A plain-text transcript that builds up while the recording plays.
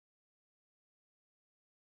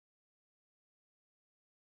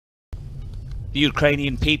The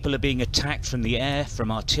Ukrainian people are being attacked from the air, from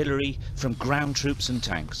artillery, from ground troops and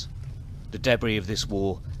tanks. The debris of this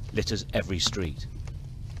war litters every street.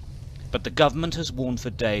 But the government has warned for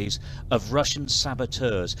days of Russian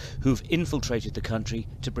saboteurs who've infiltrated the country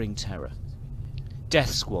to bring terror.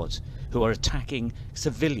 Death squads who are attacking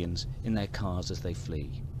civilians in their cars as they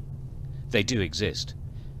flee. They do exist,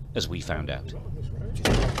 as we found out.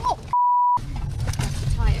 Oh! That's a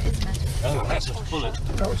tyre, isn't it? Oh, that's a bullet.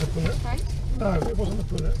 That was a bullet. Right? No, it wasn't a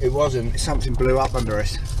bullet. It wasn't. Something blew up under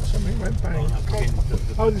us. Something went bang.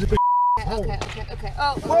 Oh, there's a big hole. Okay.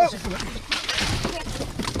 Oh, Whoa!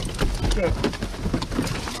 Good.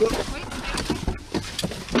 wait.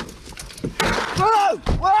 Whoa!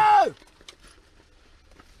 Whoa!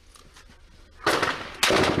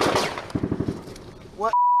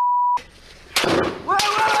 What? Whoa!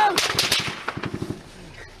 Whoa!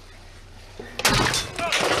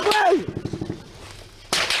 Whoa!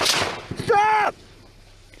 Stop!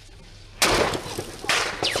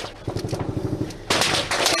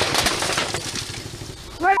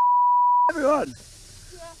 Where everyone?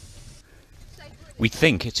 We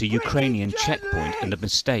think it's a Ukrainian checkpoint and a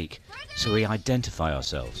mistake, so we identify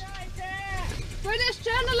ourselves. British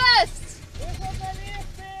journalists!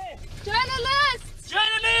 Journalists!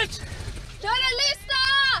 Journalist!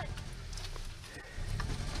 Journalista!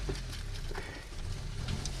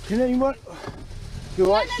 Can anyone? You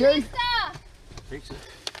alright, Stu? Journalista!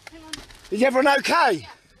 Is everyone okay?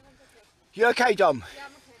 You okay, Dom? Yeah,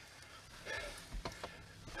 I'm okay.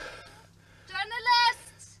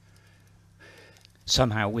 Journalists!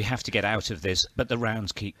 Somehow we have to get out of this, but the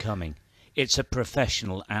rounds keep coming. It's a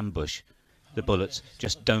professional ambush. The bullets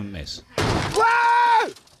just don't miss. Whoa!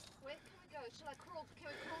 Where can we go? Shall I crawl? Can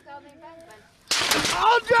we crawl down the embankment?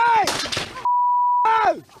 Andre!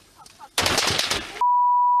 Whoa!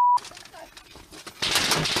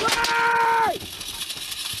 Whoa!